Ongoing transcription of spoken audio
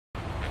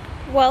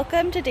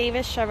Welcome to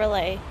Davis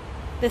Chevrolet.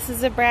 This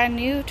is a brand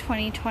new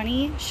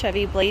 2020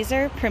 Chevy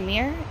Blazer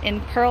Premier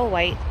in pearl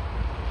white.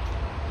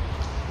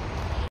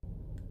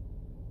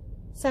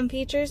 Some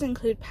features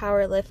include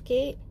power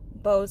liftgate,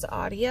 Bose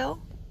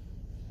audio,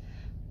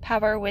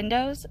 power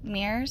windows,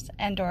 mirrors,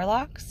 and door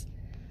locks,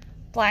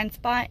 blind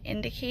spot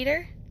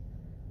indicator,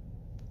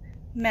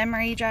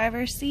 memory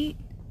driver's seat,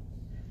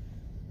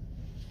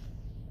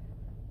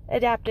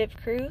 adaptive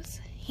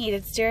cruise,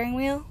 heated steering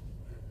wheel,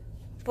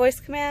 voice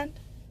command,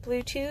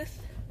 Bluetooth,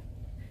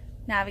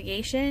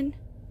 navigation,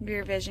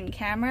 rear vision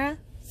camera,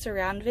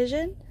 surround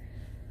vision,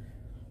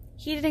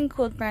 heated and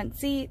cooled front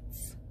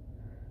seats,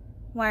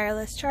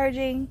 wireless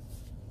charging,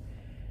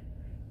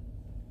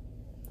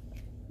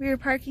 rear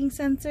parking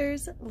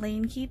sensors,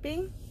 lane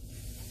keeping,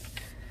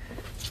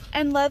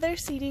 and leather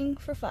seating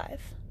for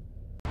 5.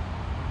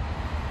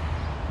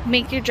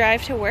 Make your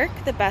drive to work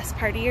the best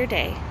part of your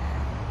day.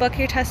 Book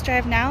your test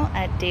drive now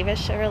at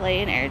Davis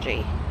Chevrolet in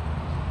Airdrie.